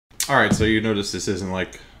Alright, so you notice this isn't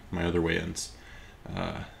like my other weigh-ins.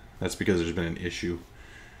 That's because there's been an issue.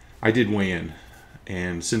 I did weigh in,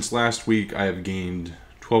 and since last week I have gained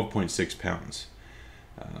 12.6 pounds.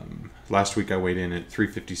 Last week I weighed in at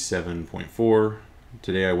 357.4.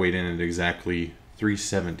 Today I weighed in at exactly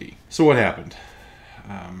 370. So what happened?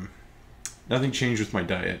 Nothing changed with my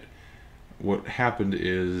diet. What happened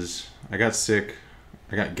is I got sick,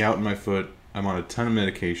 I got gout in my foot, I'm on a ton of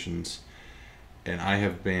medications, and I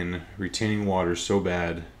have been retaining water so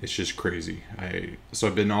bad, it's just crazy. So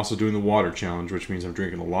I've been also doing the water challenge, which means I'm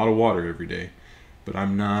drinking a lot of water every day. But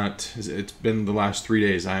I'm not, it's been the last 3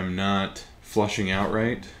 days, I am not flushing out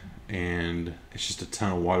right, and it's just a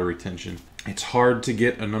ton of water retention. It's hard to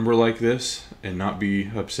get a number like this and not be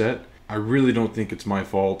upset. I really don't think it's my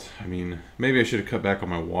fault. I mean, maybe I should have cut back on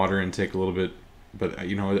my water intake a little bit, but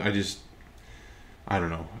you know, I don't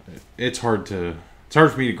know. It's hard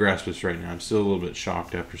for me to grasp this right now. I'm still a little bit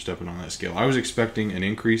shocked after stepping on that scale. I was expecting an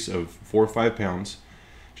increase of 4 or 5 pounds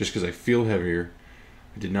just because I feel heavier.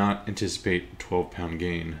 I did not anticipate a 12-pound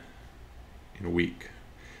gain in a week.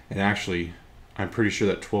 And actually, I'm pretty sure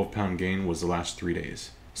that 12-pound gain was the last 3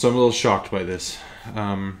 days. So I'm a little shocked by this.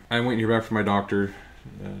 I'm waiting to hear back from my doctor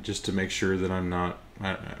just to make sure that I'm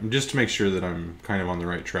kind of on the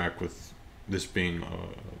right track with this being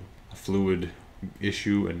a fluid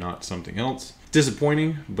issue and not something else.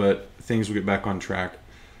 Disappointing, but things will get back on track.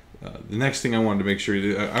 The next thing I wanted to make sure,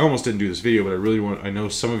 I almost didn't do this video, but I know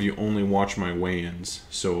some of you only watch my weigh-ins,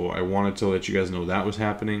 so I wanted to let you guys know that was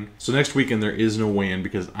happening. So next weekend there is no weigh-in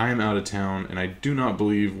because I'm out of town, and I do not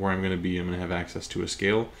believe where I'm going to be I'm going to have access to a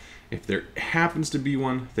scale. If there happens to be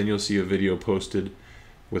one, then you'll see a video posted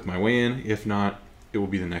with my weigh-in. If not, it will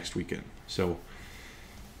be the next weekend. So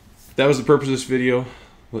that was the purpose of this video,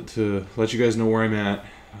 to let you guys know where I'm at.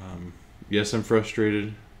 Yes, I'm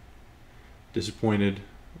frustrated, disappointed,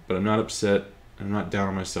 but I'm not upset, and I'm not down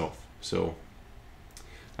on myself. So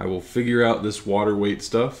I will figure out this water weight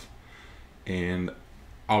stuff, and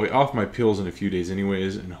I'll be off my pills in a few days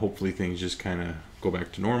anyways, and hopefully things just kind of go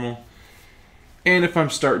back to normal. And if I'm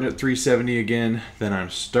starting at 370 again, then I'm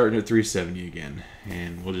starting at 370 again,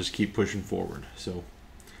 and we'll just keep pushing forward. So,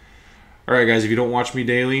 alright guys, if you don't watch me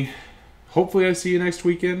daily, hopefully I see you next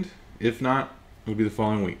weekend. If not, it'll be the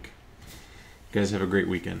following week. You guys have a great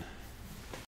weekend.